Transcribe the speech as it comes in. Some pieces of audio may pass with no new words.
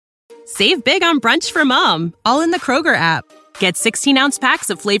Save big on brunch for mom, all in the Kroger app. Get 16-ounce packs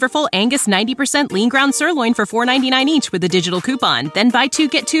of flavorful Angus 90% lean ground sirloin for $4.99 each with a digital coupon. Then buy 2,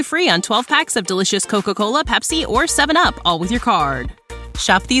 get 2 free on 12 packs of delicious Coca-Cola, Pepsi, or 7-Up, all with your card.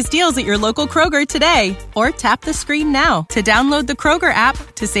 Shop these deals at your local Kroger today, or tap the screen now to download the Kroger app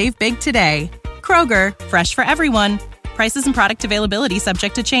to save big today. Kroger, fresh for everyone. Prices and product availability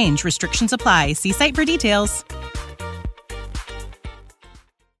subject to change. Restrictions apply. See site for details.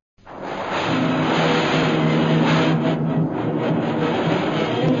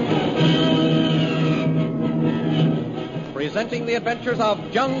 Presenting the adventures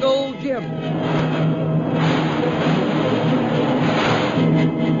of Jungle Jim.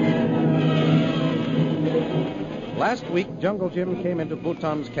 Last week, Jungle Jim came into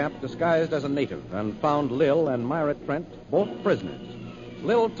Bhutan's camp disguised as a native and found Lil and Myra Trent both prisoners.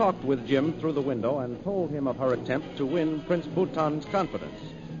 Lil talked with Jim through the window and told him of her attempt to win Prince Bhutan's confidence.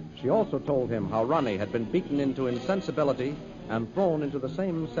 She also told him how Ronnie had been beaten into insensibility and thrown into the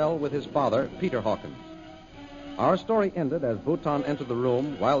same cell with his father, Peter Hawkins. Our story ended as Bhutan entered the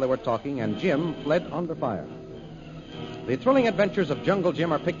room while they were talking and Jim fled under fire. The thrilling adventures of Jungle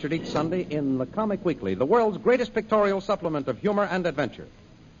Jim are pictured each Sunday in The Comic Weekly, the world's greatest pictorial supplement of humor and adventure.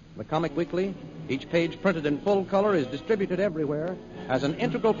 The Comic Weekly, each page printed in full color, is distributed everywhere as an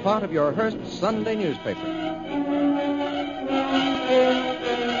integral part of your Hearst Sunday newspaper.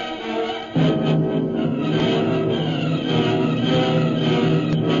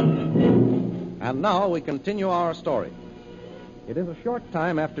 And now we continue our story. It is a short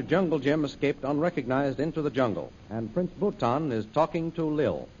time after Jungle Jim escaped unrecognized into the jungle, and Prince Bhutan is talking to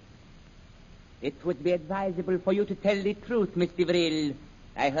Lil. It would be advisable for you to tell the truth, Miss DeVril.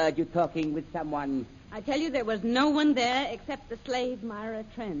 I heard you talking with someone. I tell you, there was no one there except the slave Myra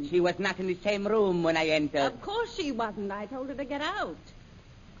Trent. She was not in the same room when I entered. Of course she wasn't. I told her to get out.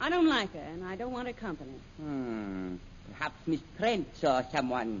 I don't like her, and I don't want her company. Perhaps Miss Trent saw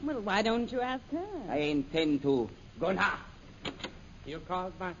someone. Well, why don't you ask her? I intend to. Go now. You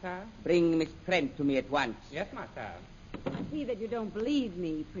called, master? Bring Miss Trent to me at once. Yes, master. I see that you don't believe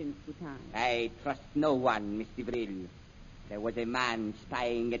me, Prince Bhutan. I trust no one, Miss DeVril. There was a man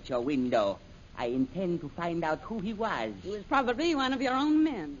spying at your window. I intend to find out who he was. He was probably one of your own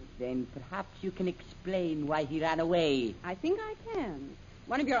men. Then perhaps you can explain why he ran away. I think I can.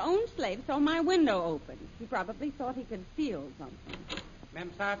 One of your own slaves saw my window open. He probably thought he could steal something.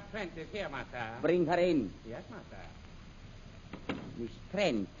 Memsahib Trent is here, master. Bring her in. Yes, master. Miss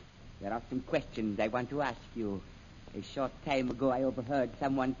Trent, there are some questions I want to ask you. A short time ago, I overheard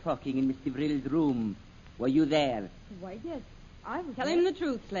someone talking in Miss DeVril's room. Were you there? Why, yes. I was Tell him the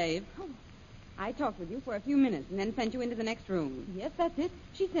truth, slave. Oh. I talked with you for a few minutes and then sent you into the next room. Yes, that's it.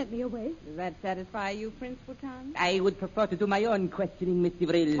 She sent me away. Does that satisfy you, Prince Bhutan? I would prefer to do my own questioning, Miss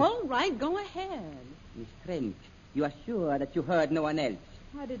DeVril. All right, go ahead. Miss Trent, you are sure that you heard no one else?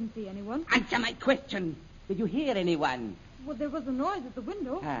 I didn't see anyone. Answer my question. Did you hear anyone? Well, there was a noise at the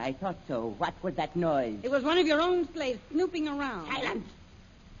window. I thought so. What was that noise? It was one of your own slaves snooping around. Silence!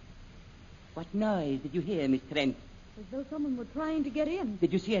 What noise did you hear, Miss Trent? As though someone were trying to get in.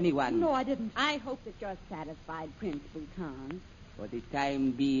 Did you see anyone? No, I didn't. I hope that you're satisfied, Prince Bhutan. For the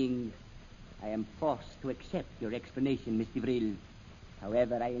time being, I am forced to accept your explanation, Miss DeVril.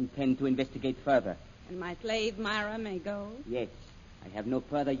 However, I intend to investigate further. And my slave, Myra, may go? Yes. I have no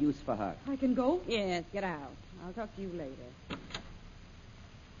further use for her. I can go? Yes, get out. I'll talk to you later.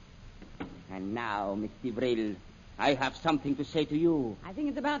 And now, Miss DeVril, I have something to say to you. I think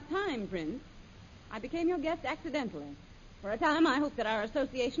it's about time, Prince. I became your guest accidentally. For a time, I hoped that our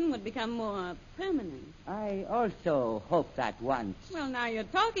association would become more permanent. I also hoped that once. Well, now you're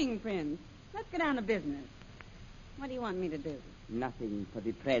talking, Prince. Let's get down to business. What do you want me to do? Nothing for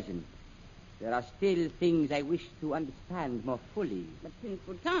the present. There are still things I wish to understand more fully. But Prince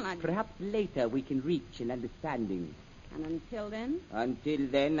Bhutan, Perhaps later we can reach an understanding. And until then? Until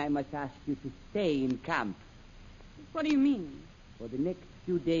then, I must ask you to stay in camp. What do you mean? For the next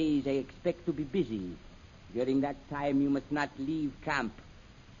few days, I expect to be busy. During that time, you must not leave camp.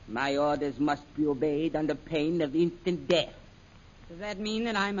 My orders must be obeyed under pain of instant death. Does that mean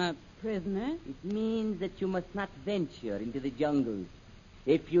that I'm a prisoner? It means that you must not venture into the jungle.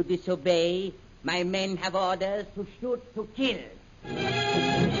 If you disobey, my men have orders to shoot to kill.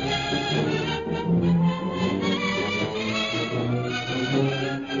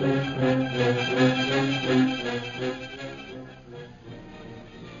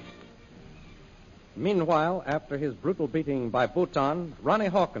 Meanwhile, after his brutal beating by Bhutan, Ronnie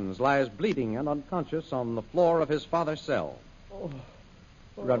Hawkins lies bleeding and unconscious on the floor of his father's cell.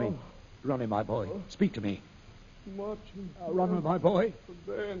 Ronnie, my boy, speak to me. What? Ronnie, my boy.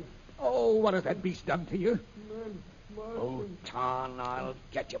 Ben. Oh, what has that beast done to you? Man, Bhutan, I'll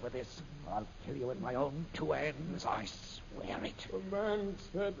get you for this. I'll kill you with my own two hands. I swear it. the man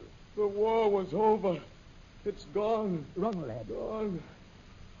said the war was over. It's gone. Ronald, lad.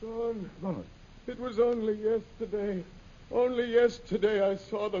 Gone. Ronald. It was only yesterday. Only yesterday I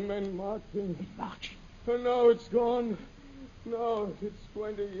saw the men marching. March. And now it's gone. Now it's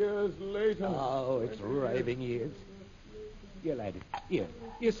 20 years later. Oh, it's raving years. Here, lad.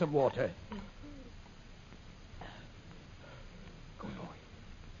 Here's some water. Good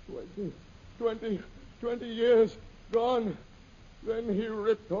boy. 20 years gone. Then he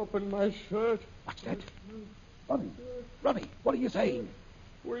ripped open my shirt. What's that? Ronnie, what are you saying?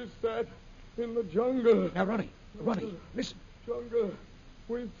 We sat in the jungle. Now, Ronnie, listen. Jungle.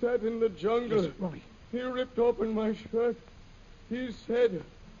 We sat in the jungle. Listen, Ronnie. He ripped open my shirt. He said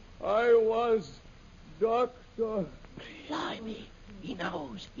I was Doctor. Blimey. He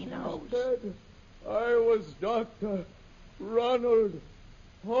knows. He said I was Dr. Ronald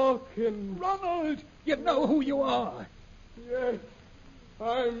Hawkins. Ronald, you know who you are. Yes,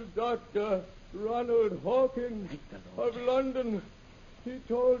 I'm Dr. Ronald Hawkins of London. He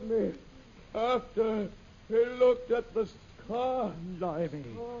told me after he looked at the scar. Blimey.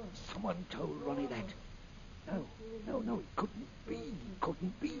 Someone told Ronnie that. No, it couldn't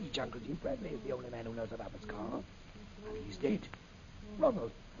be. Jungle Jim Bradley is the only man who knows about the scar. And he's dead.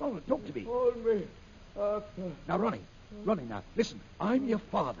 Ronald, talk to me. He told me after. Now, Ronnie, now, listen. I'm your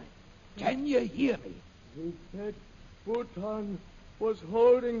father. Can you hear me? He said Bhutan was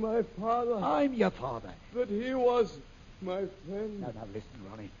holding my father. I'm your father. That he was my friend. Now, listen,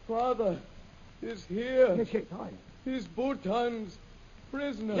 Ronnie. Father is here. Yes, I am. He's Bhutan's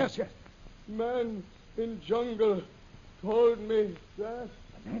prisoner. Yes. Man in jungle told me that.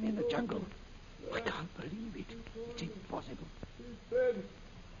 A man in the jungle? I can't believe it. It's impossible.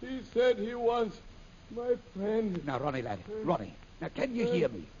 He said he was my friend. Now, Ronnie, lad. Ronnie, now can you hear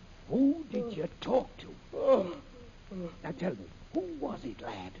me? Who did you talk to? Oh. Now tell me, who was it,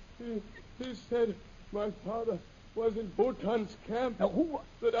 lad? He said my father was in Bhutan's camp. Now, who?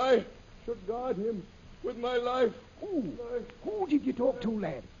 That I should guard him with my life. Who did you talk to,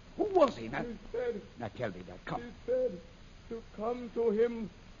 lad? Who was he? Now, He said... Now tell me that. Come. He said to come to him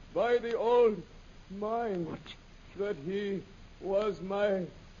by the old mine. What? That he was my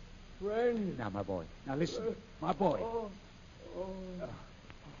friend. Now, my boy. Now, listen. My boy.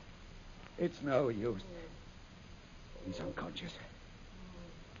 It's no use. He's unconscious.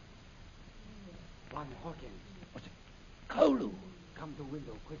 One Hawkins. What's it? Kolu. Come to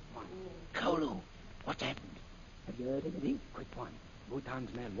window, quick one. Kolu. What's happened? Have you heard anything? Quick one.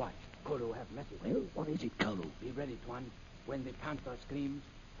 Bhutan's man watch. Kolu have message. Well, what is it, Kolu? Be ready, Tuan. When the panther screams,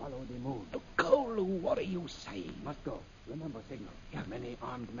 follow the moon. Oh, Kolu, what are you saying? Must go. Remember signal. Yeah. Many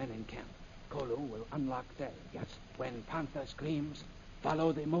armed men in camp. Kolu will unlock cell. Yes. When panther screams,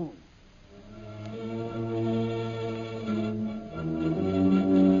 follow the moon.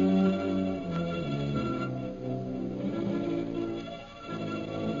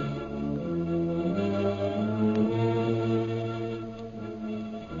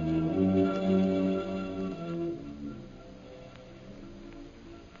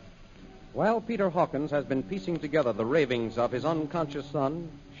 While Peter Hawkins has been piecing together the ravings of his unconscious son,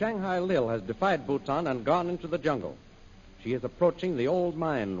 Shanghai Lil has defied Bhutan and gone into the jungle. She is approaching the old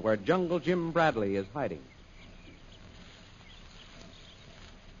mine where Jungle Jim Bradley is hiding.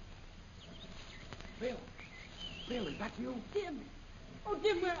 Lil, is that you? Jim! Oh,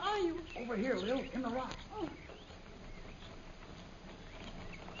 Jim, where are you? Over here, Lil, in the rocks.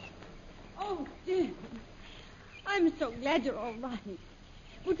 Oh, Jim. I'm so glad you're all right.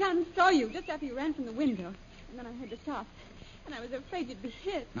 Bhutan saw you just after you ran from the window. And then I heard the shots. And I was afraid you'd be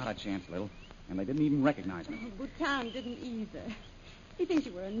hit. Not a chance, Lil. And they didn't even recognize me. Oh, Bhutan didn't either. He thinks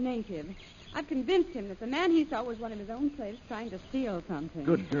you were a native. I've convinced him that the man he saw was one of his own slaves trying to steal something.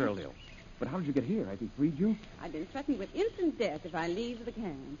 Good girl, Lil. But how did you get here? Has he freed you? I've been threatened with instant death if I leave the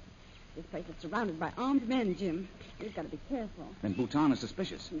camp. This place is surrounded by armed men, Jim. You've got to be careful. Then Bhutan is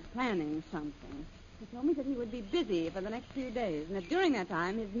suspicious. He's planning something. He told me that he would be busy for the next few days, and that during that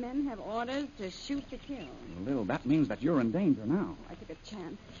time his men have orders to shoot to kill. Lil, that means that you're in danger now. I took a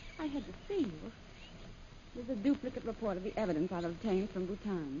chance. I had to see you. There's a duplicate report of the evidence I've obtained from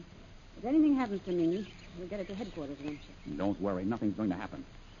Bhutan. If anything happens to me, we'll get it to headquarters, won't you? Don't worry. Nothing's going to happen.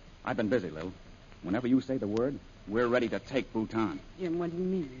 I've been busy, Lil. Whenever you say the word, we're ready to take Bhutan. Jim, what do you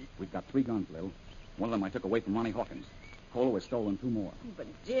mean? We've got 3 guns, Lil. One of them I took away from Ronnie Hawkins. Colo has stolen 2 more. But,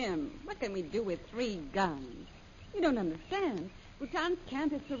 Jim, what can we do with 3 guns? You don't understand. Bhutan's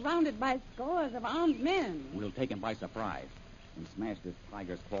camp is surrounded by scores of armed men. We'll take him by surprise. and smash this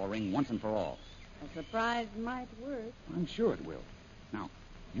tiger's claw ring once and for all. A surprise might work. I'm sure it will. Now,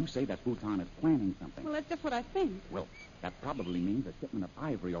 you say that Bhutan is planning something. Well, that's just what I think. Well, that probably means a shipment of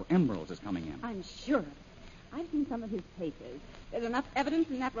ivory or emeralds is coming in. I'm sure of it. I've seen some of his papers. There's enough evidence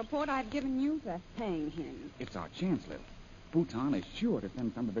in that report I've given you to hang him. It's our chance, Lil. Bhutan is sure to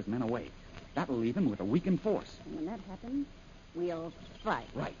send some of his men away. That'll leave him with a weakened force. And when that happens, we'll strike.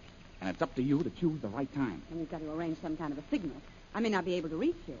 Right. And it's up to you to choose the right time. And we've got to arrange some kind of a signal. I may not be able to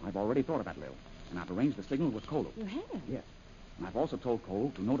reach you. I've already thought of that, Lil. And I've arranged the signal with Kolo. You have? Yes. And I've also told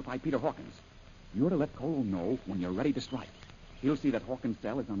Cole to notify Peter Hawkins. You're to let Cole know when you're ready to strike. He'll see that Hawkins'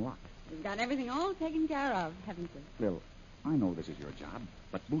 cell is unlocked. We've got everything all taken care of, haven't we? Lil, I know this is your job,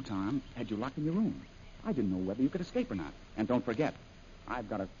 but Bhutan had you locked in your room. I didn't know whether you could escape or not. And don't forget, I've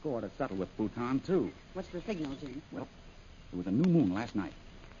got a score to settle with Bhutan, too. What's the signal, Jim? Well, there was a new moon last night.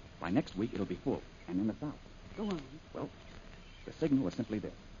 By next week, it'll be full, and in the south. Go on. Well, the signal is simply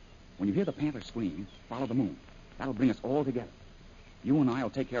this. When you hear the panther scream, follow the moon. That'll bring us all together. You and I will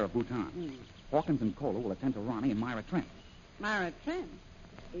take care of Bhutan. Hawkins and Kolo will attend to Ronnie and Myra Trent. Myra Trent?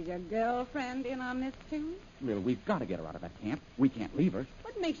 Is your girlfriend in on this, too? Lil, we've got to get her out of that camp. We can't leave her.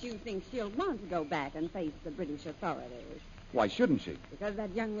 What makes you think she'll want to go back and face the British authorities? Why shouldn't she? Because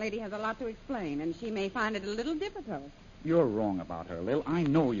that young lady has a lot to explain, and she may find it a little difficult. You're wrong about her, Lil. I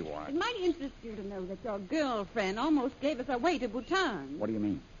know you are. It might interest you to know that your girlfriend almost gave us away to Bhutan. What do you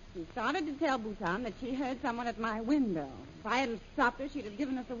mean? She started to tell Bhutan that she heard someone at my window. If I hadn't stopped her, she'd have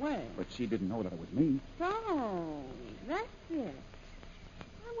given us away. But she didn't know that it was me. So, that's it.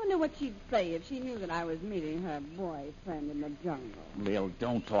 I wonder what she'd say if she knew that I was meeting her boyfriend in the jungle. Lil,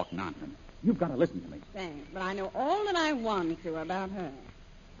 don't talk nonsense. You've got to listen to me. Thanks, but I know all that I want to about her.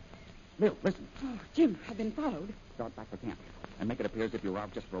 Lil, listen. Oh, Jim, I've been followed. Start back for camp and make it appear as if you're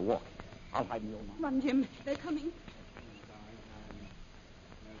out just for a walk. I'll hide in the old mine. Come on, Jim. They're coming.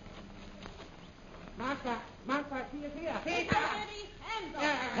 Martha, she is here. Hands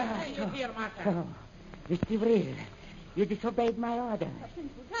She's here, Martha. Oh, Mr. Brill, you disobeyed my order.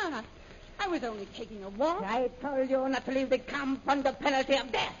 Prince Bhutan, I was only taking a walk. I told you not to leave the camp under penalty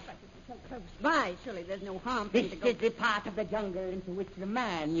of death. So close by. Surely there's no harm for me This to go. is the part of the jungle into which the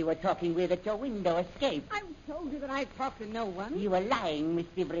man you were talking with at your window escaped. I told you that I talked to no one. You were lying,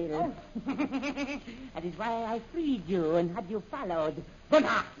 Mr. Brill. That is why I freed you and had you followed.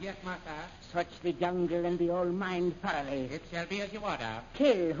 Gunnar, Yes, Martha. search the jungle and the old mine thoroughly. It shall be as you order.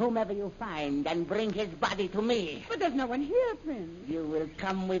 Kill whomever you find and bring his body to me. But there's no one here, Prince. You will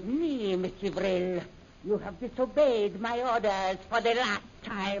come with me, Mr. Brill. You have disobeyed my orders for the last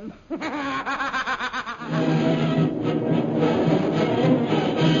time.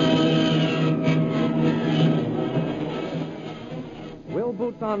 Will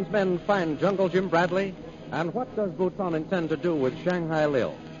Bhutan's men find Jungle Jim Bradley? And what does Bhutan intend to do with Shanghai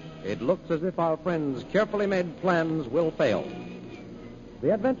Lil? It looks as if our friends' carefully made plans will fail.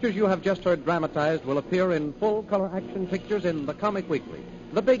 The adventures you have just heard dramatized will appear in full-color action pictures in the Comic Weekly,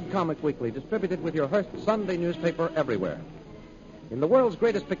 the big Comic Weekly distributed with your Hearst Sunday newspaper everywhere. In the world's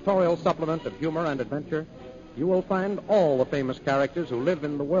greatest pictorial supplement of humor and adventure, you will find all the famous characters who live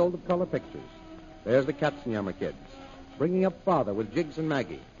in the world of color pictures. There's the Katzenjammer Kids, Bringing Up Father with Jiggs and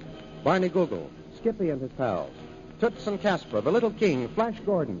Maggie, Barney Google, Skippy and his pals, Toots and Casper, The Little King, Flash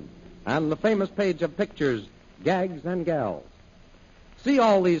Gordon, and the famous page of pictures, Gags and Gals. See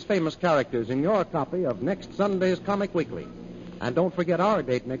all these famous characters in your copy of next Sunday's Comic Weekly. And don't forget our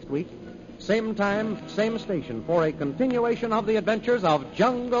date next week, same time, same station, for a continuation of the adventures of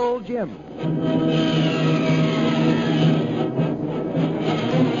Jungle Jim.